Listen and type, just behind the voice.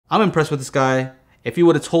I'm impressed with this guy. If you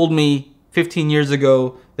would have told me 15 years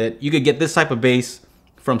ago that you could get this type of bass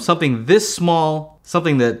from something this small,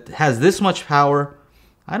 something that has this much power,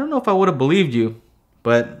 I don't know if I would have believed you,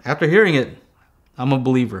 but after hearing it, I'm a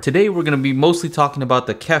believer. Today we're gonna be mostly talking about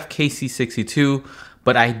the KEF KC62,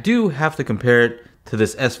 but I do have to compare it to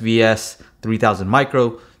this SVS 3000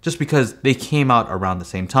 Micro just because they came out around the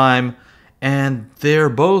same time and they're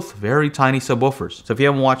both very tiny subwoofers. So if you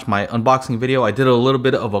haven't watched my unboxing video, I did a little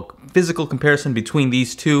bit of a physical comparison between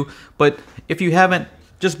these two, but if you haven't,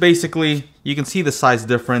 just basically you can see the size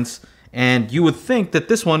difference and you would think that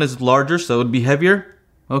this one is larger, so it would be heavier.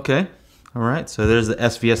 Okay, all right, so there's the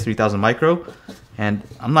SVS 3000 Micro, and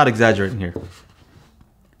I'm not exaggerating here.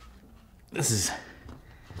 It's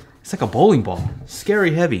like a bowling ball,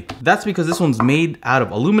 scary heavy. That's because this one's made out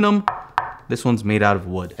of aluminum, this one's made out of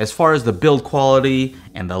wood. As far as the build quality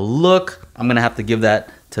and the look, I'm gonna have to give that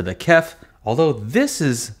to the KEF, although this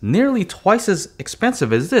is nearly twice as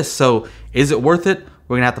expensive as this, so is it worth it?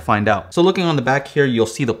 We're gonna have to find out. So looking on the back here, you'll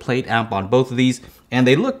see the plate amp on both of these, and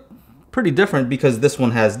they look pretty different because this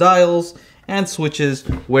one has dials and switches,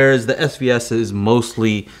 whereas the SVS is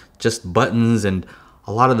mostly just buttons and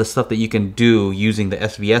a lot of the stuff that you can do using the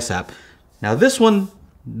SVS app. Now this one,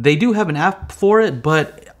 they do have an app for it,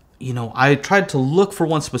 but you know, I tried to look for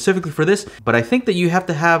one specifically for this, but I think that you have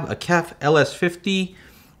to have a KEF LS50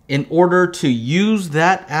 in order to use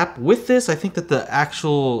that app with this. I think that the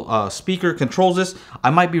actual speaker controls this. I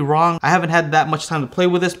might be wrong. I haven't had that much time to play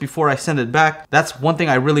with this before I send it back. That's one thing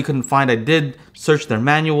I really couldn't find. I did search their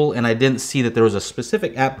manual and I didn't see that there was a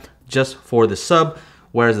specific app just for the sub,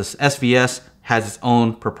 whereas this SVS has its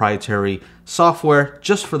own proprietary software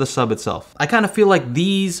just for the sub itself. I kind of feel like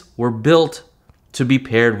these were built to be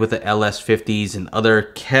paired with the LS50s and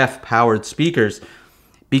other KEF powered speakers,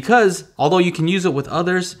 because although you can use it with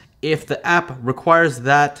others, if the app requires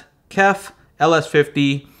that KEF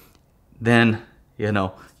LS50, then you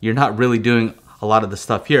know, you're not really doing a lot of the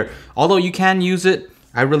stuff here. Although you can use it,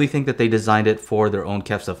 I really think that they designed it for their own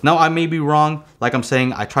KEF stuff. Now I may be wrong. Like I'm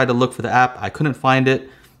saying, I tried to look for the app, I couldn't find it.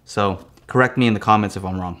 So correct me in the comments if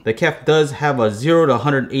I'm wrong. The KEF does have a 0 to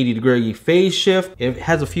 180 degree phase shift. It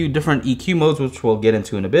has a few different EQ modes, which we'll get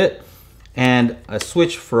into in a bit, and a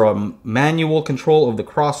switch for a manual control of the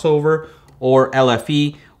crossover, or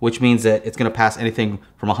LFE, which means that it's gonna pass anything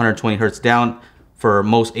from 120 Hertz down. For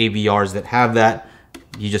most AVRs that have that,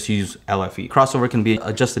 you just use LFE. Crossover can be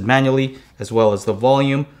adjusted manually, as well as the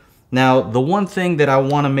volume. Now, the one thing that I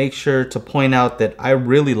wanna make sure to point out that I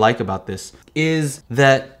really like about this is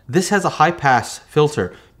that this has a high pass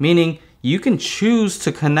filter, meaning you can choose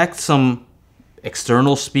to connect some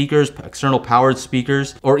external speakers, external powered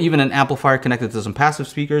speakers, or even an amplifier connected to some passive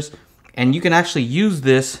speakers, and you can actually use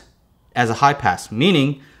this as a high pass,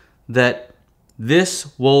 meaning that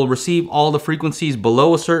this will receive all the frequencies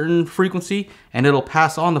below a certain frequency and it'll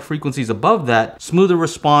pass on the frequencies above that. Smoother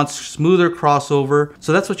response, smoother crossover.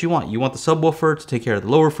 So that's what you want. You want the subwoofer to take care of the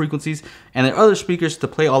lower frequencies and the other speakers to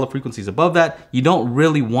play all the frequencies above that. You don't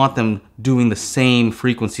really want them doing the same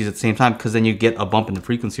frequencies at the same time, because then you get a bump in the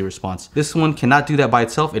frequency response. This one cannot do that by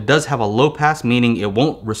itself. It does have a low pass, meaning it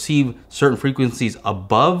won't receive certain frequencies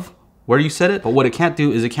above where you set it, but what it can't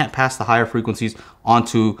do is it can't pass the higher frequencies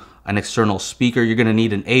onto an external speaker. You're gonna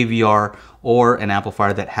need an AVR or an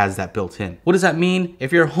amplifier that has that built in. What does that mean?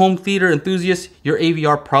 If you're a home theater enthusiast, your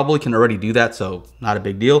AVR probably can already do that, so not a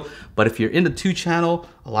big deal. But if you're into 2-channel,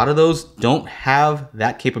 a lot of those don't have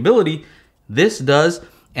that capability. This does,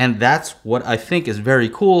 and that's what I think is very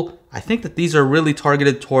cool. I think that these are really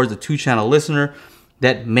targeted towards a 2-channel listener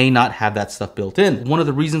that may not have that stuff built in. One of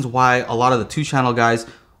the reasons why a lot of the 2-channel guys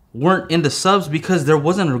weren't into subs, because there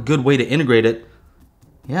wasn't a good way to integrate it.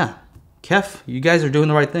 Yeah, KEF, you guys are doing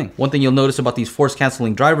the right thing. One thing you'll notice about these force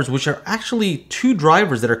canceling drivers, which are actually 2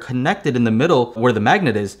 drivers that are connected in the middle where the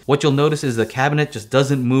magnet is, what you'll notice is the cabinet just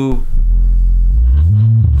doesn't move.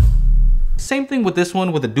 Same thing with this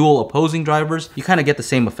one with the dual opposing drivers, you kind of get the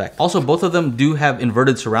same effect. Also, both of them do have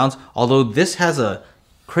inverted surrounds, although this has a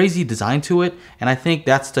crazy design to it, and I think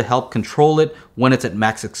that's to help control it when it's at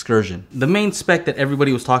max excursion. The main spec that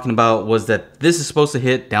everybody was talking about was that this is supposed to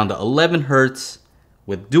hit down to 11 Hertz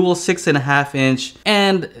with dual 6.5 inch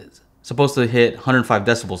and supposed to hit 105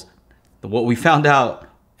 decibels. What we found out,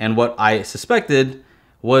 and what I suspected,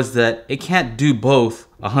 was that it can't do both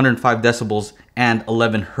 105 decibels and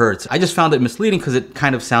 11 Hertz. I just found it misleading because it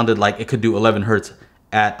kind of sounded like it could do 11 Hertz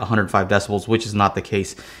at 105 decibels, which is not the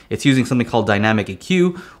case. It's using something called dynamic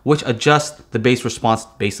EQ, which adjusts the bass response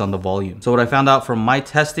based on the volume. So what I found out from my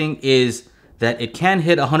testing is that it can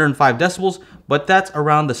hit 105 decibels, but that's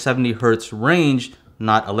around the 70 Hertz range,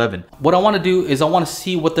 not 11. What I want to do is I want to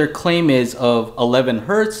see what their claim is of 11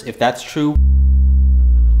 hertz, if that's true.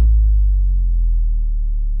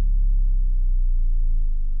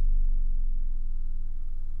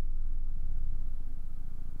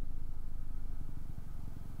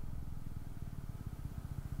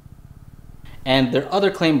 And their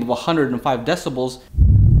other claim of 105 decibels.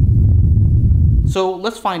 So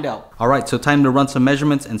let's find out. All right, so time to run some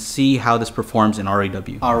measurements and see how this performs in RAW.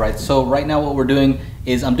 All right, so right now what we're doing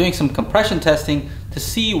is I'm doing some compression testing to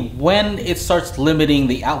see when it starts limiting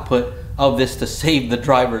the output of this to save the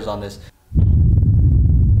drivers on this.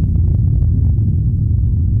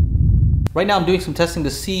 Right now I'm doing some testing to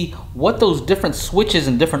see what those different switches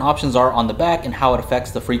and different options are on the back and how it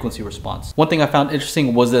affects the frequency response. One thing I found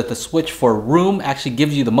interesting was that the switch for room actually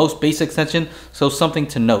gives you the most bass extension, so something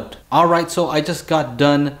to note. All right, so I just got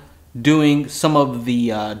done doing some of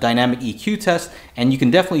the dynamic EQ test, and you can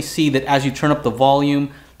definitely see that as you turn up the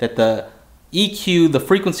volume, that the EQ, the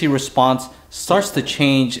frequency response, starts to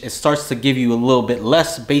change. It starts to give you a little bit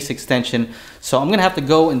less bass extension. So I'm gonna have to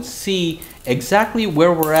go and see exactly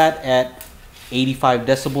where we're at 85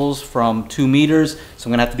 decibels from 2 meters. So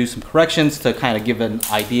I'm gonna have to do some corrections to kind of give an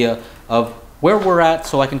idea of where we're at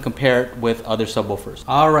so I can compare it with other subwoofers.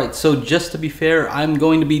 All right, so just to be fair, I'm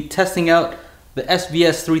going to be testing out the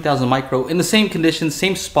SVS 3000 micro in the same conditions,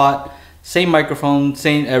 same spot, same microphone,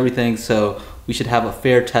 same everything. So we should have a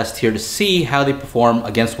fair test here to see how they perform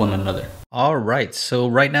against one another. All right, so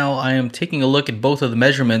right now I am taking a look at both of the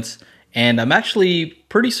measurements, and I'm actually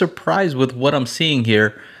pretty surprised with what I'm seeing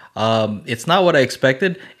here. It's not what I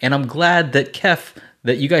expected, and I'm glad that KEF,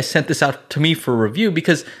 that you guys sent this out to me for review,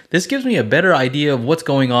 because this gives me a better idea of what's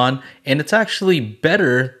going on, and it's actually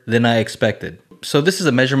better than I expected. So this is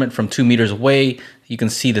a measurement from 2 meters away. You can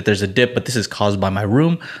see that there's a dip, but this is caused by my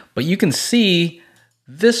room. But you can see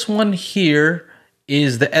this one here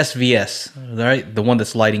is the SVS, right? The one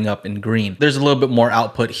that's lighting up in green. There's a little bit more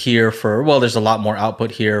output here for, well, there's a lot more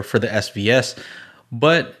output here for the SVS.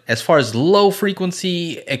 But as far as low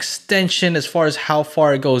frequency extension, as far as how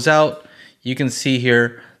far it goes out, you can see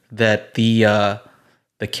here that the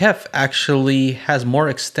KEF actually has more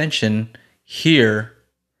extension here,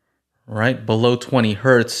 right below 20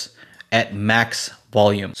 hertz at max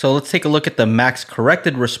volume. So let's take a look at the max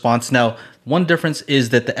corrected response. Now, one difference is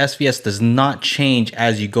that the SVS does not change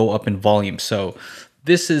as you go up in volume. So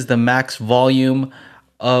this is the max volume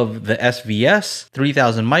of the SVS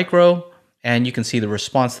 3000 micro, and you can see the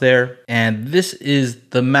response there. And this is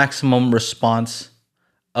the maximum response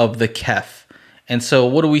of the KEF. And so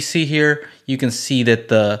what do we see here? You can see that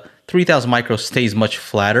the 3000 micro stays much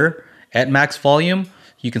flatter at max volume.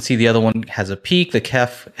 You can see the other one has a peak. The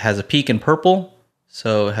KEF has a peak in purple.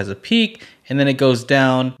 So it has a peak and then it goes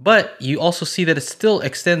down, but you also see that it still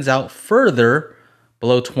extends out further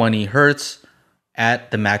below 20 hertz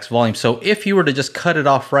at the max volume. So if you were to just cut it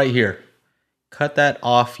off right here, cut that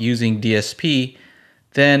off using DSP,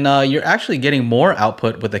 then you're actually getting more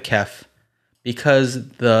output with the KEF because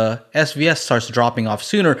the SVS starts dropping off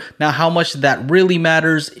sooner. Now, how much that really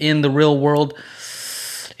matters in the real world,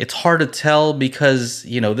 it's hard to tell because,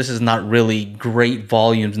 you know, this is not really great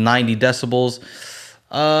volumes, 90 decibels.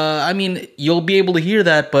 I mean, you'll be able to hear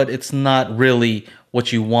that, but it's not really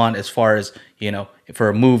what you want as far as, you know, for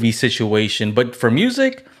a movie situation. But for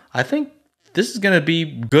music, I think this is going to be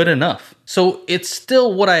good enough. So it's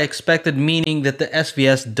still what I expected, meaning that the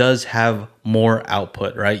SVS does have more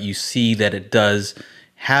output, right? You see that it does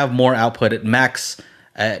have more output at max,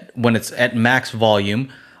 when it's at max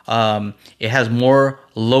volume. It has more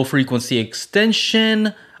low frequency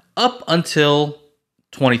extension up until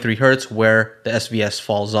 23 hertz where the SVS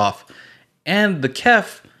falls off. And the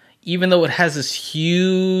KEF, even though it has this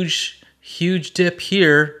huge dip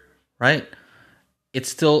here, right? It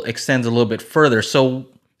still extends a little bit further. So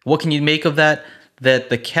what can you make of that? That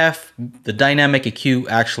the KEF, the dynamic EQ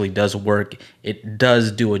actually does work. It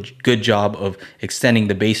does do a good job of extending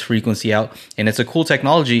the bass frequency out. And it's a cool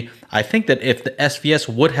technology. I think that if the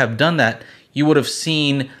SVS would have done that, you would have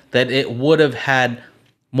seen that it would have had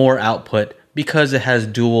more output because it has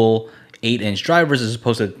dual 8-inch drivers as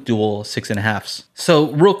opposed to dual 6.5s.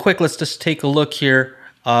 So real quick, let's just take a look here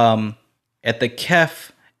at the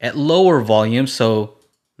KEF at lower volume. So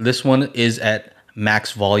this one is at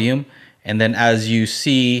max volume. And then as you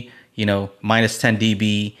see, you know, minus 10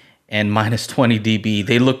 dB and minus 20 dB,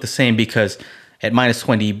 they look the same because at minus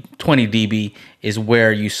 20 dB is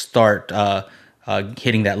where you start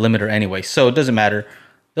hitting that limiter anyway. So it doesn't matter.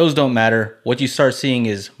 Those don't matter. What you start seeing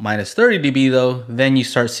is minus 30 dB though. Then you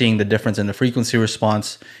start seeing the difference in the frequency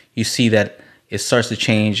response. You see that it starts to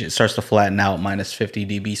change. It starts to flatten out, minus 50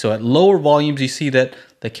 dB. So at lower volumes, you see that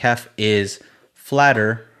the KEF is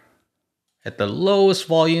flatter. At the lowest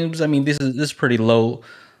volumes, I mean, this is pretty low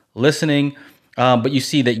listening, but you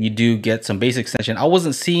see that you do get some bass extension. I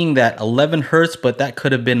wasn't seeing that 11 Hertz, but that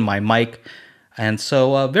could have been my mic. And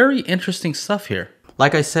so very interesting stuff here.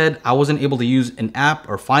 Like I said, I wasn't able to use an app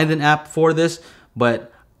or find an app for this,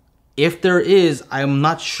 but if there is, I'm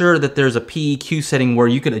not sure that there's a PEQ setting where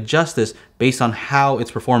you could adjust this based on how it's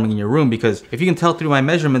performing in your room, because if you can tell through my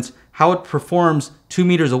measurements, how it performs 2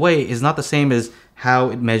 meters away is not the same as how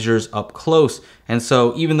it measures up close. And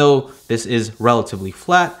so even though this is relatively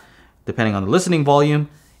flat, depending on the listening volume,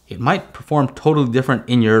 it might perform totally different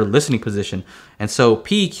in your listening position. And so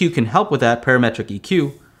PEQ can help with that, parametric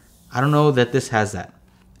EQ. I don't know that this has that.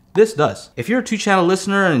 This does. If you're a 2-channel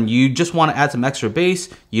listener and you just want to add some extra bass,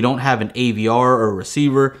 you don't have an AVR or a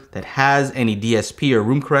receiver that has any DSP or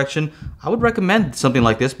room correction, I would recommend something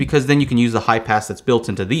like this, because then you can use the high pass that's built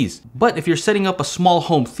into these. But if you're setting up a small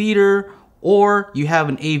home theater or you have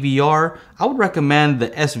an AVR, I would recommend the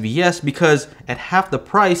SVS, because at half the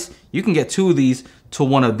price, you can get 2 of these to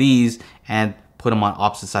 1 of these and put them on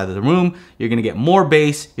opposite sides of the room. You're gonna get more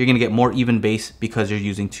bass, you're gonna get more even bass because you're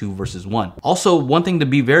using 2 versus 1. Also, one thing to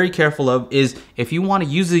be very careful of is if you wanna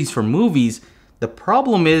use these for movies, the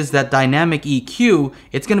problem is that dynamic EQ,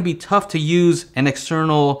 it's gonna be tough to use an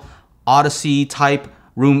external Odyssey type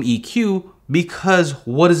room EQ, because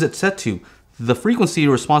what is it set to? The frequency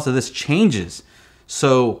response to this changes.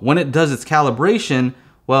 So when it does its calibration,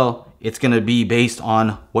 well, it's gonna be based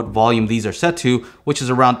on what volume these are set to, which is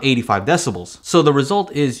around 85 decibels. So the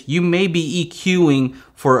result is you may be EQing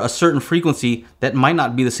for a certain frequency that might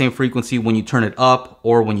not be the same frequency when you turn it up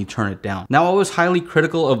or when you turn it down. Now, I was highly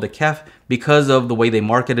critical of the KEF because of the way they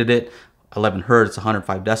marketed it, 11 Hertz,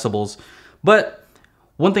 105 decibels. But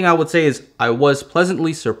one thing I would say is I was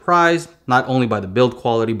pleasantly surprised, not only by the build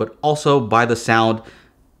quality, but also by the sound.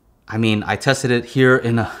 I mean, I tested it here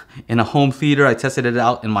in a home theater. I tested it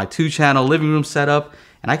out in my 2-channel living room setup.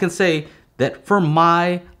 And I can say that for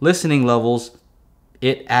my listening levels,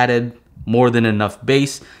 it added more than enough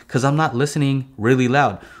bass, because I'm not listening really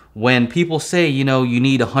loud. When people say, you know, you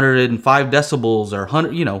need 105 decibels or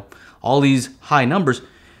 100, you know, all these high numbers,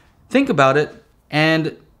 think about it.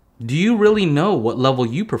 And do you really know what level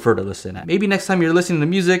you prefer to listen at? Maybe next time you're listening to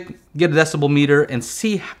music, get a decibel meter and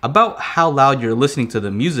see about how loud you're listening to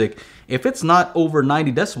the music. If it's not over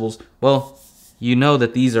 90 decibels, well, you know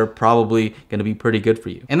that these are probably gonna be pretty good for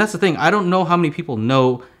you. And that's the thing, I don't know how many people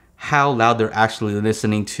know how loud they're actually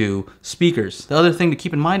listening to speakers. The other thing to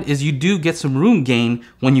keep in mind is you do get some room gain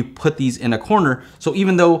when you put these in a corner. So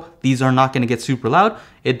even though these are not gonna get super loud,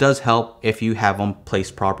 it does help if you have them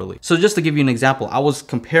placed properly. So just to give you an example, I was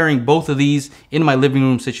comparing both of these in my living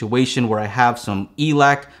room situation where I have some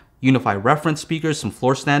ELAC unified reference speakers, some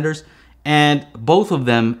floor standers, and both of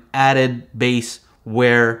them added bass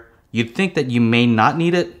where you'd think that you may not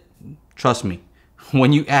need it. Trust me,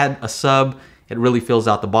 when you add a sub, it really fills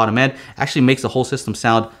out the bottom end. Actually makes the whole system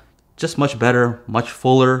sound just much better, much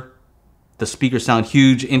fuller. The speakers sound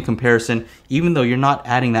huge in comparison. Even though you're not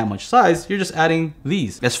adding that much size, you're just adding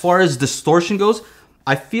these. As far as distortion goes,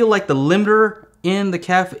 I feel like the limiter in the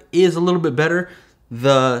KEF is a little bit better.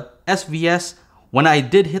 The SVS, when I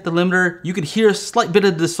did hit the limiter, you could hear a slight bit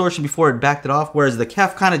of distortion before it backed it off, whereas the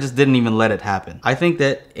KEF kind of just didn't even let it happen. I think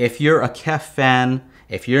that if you're a KEF fan,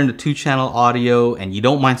 if you're into 2-channel audio and you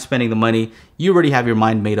don't mind spending the money, you already have your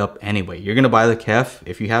mind made up anyway. You're gonna buy the KEF.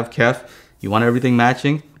 If you have KEF, you want everything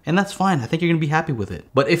matching, and that's fine. I think you're gonna be happy with it.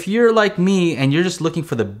 But if you're like me and you're just looking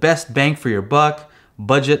for the best bang for your buck,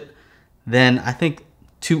 budget, then I think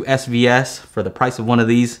 2 SVS for the price of one of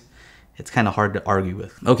these, it's kind of hard to argue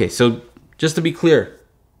with. Okay, so just to be clear,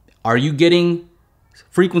 are you getting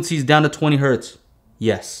frequencies down to 20 Hertz?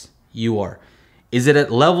 Yes, you are. Is it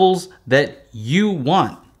at levels that you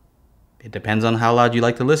want? It depends on how loud you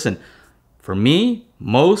like to listen. For me,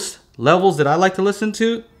 most levels that I like to listen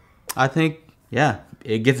to, I think, yeah,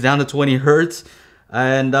 it gets down to 20 Hertz,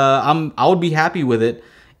 and I would be happy with it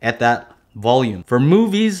at that volume. For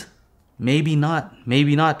movies, maybe not,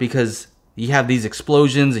 because you have these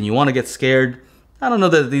explosions and you want to get scared. I don't know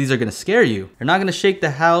that these are gonna scare you. They're not gonna shake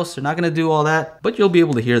the house, they're not gonna do all that, but you'll be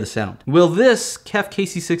able to hear the sound. Will this KEF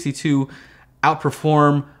KC62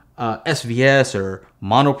 outperform SVS or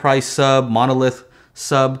monoprice sub, monolith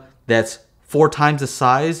sub that's 4 times the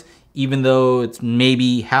size, even though it's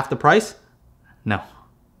maybe half the price? No,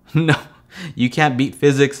 no, you can't beat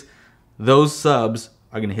physics. Those subs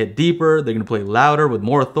are gonna hit deeper, they're gonna play louder with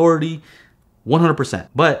more authority, 100%.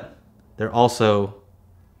 But they're also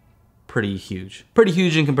pretty huge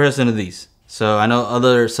in comparison to these. So I know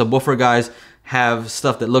other subwoofer guys have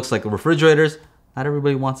stuff that looks like refrigerators. Not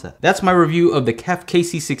everybody wants that. That's my review of the KEF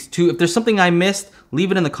KC62. If there's something I missed,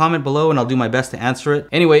 leave it in the comment below and I'll do my best to answer it.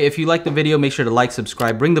 Anyway, if you like the video, make sure to like,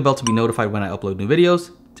 subscribe, ring the bell to be notified when I upload new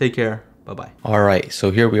videos. Take care. Bye-bye. All right,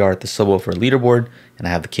 so here we are at the subwoofer leaderboard and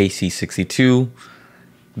I have the KC62.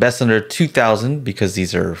 Best under 2,000 because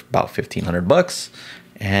these are about 1,500 bucks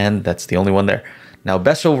and that's the only one there. Now,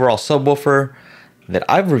 best overall subwoofer that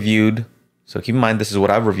I've reviewed, so keep in mind this is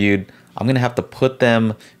what I've reviewed. I'm gonna have to put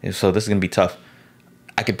them, so this is gonna be tough.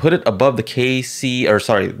 I could put it above the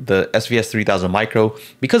the SVS 3000 Micro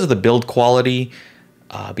because of the build quality,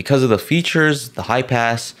 because of the features, the high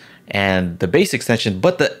pass, and the bass extension,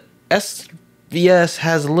 but the SVS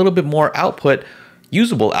has a little bit more output,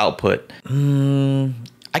 usable output.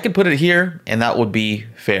 I could put it here and that would be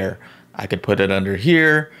fair. I could put it under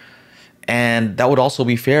here and that would also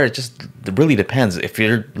be fair. It really depends. If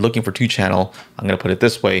you're looking for 2-channel, I'm gonna put it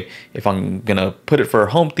this way. If I'm gonna put it for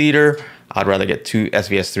a home theater, I'd rather get 2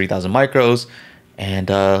 SVS 3000 Micros and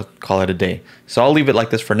call it a day. So I'll leave it like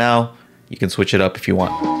this for now. You can switch it up if you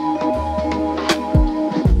want.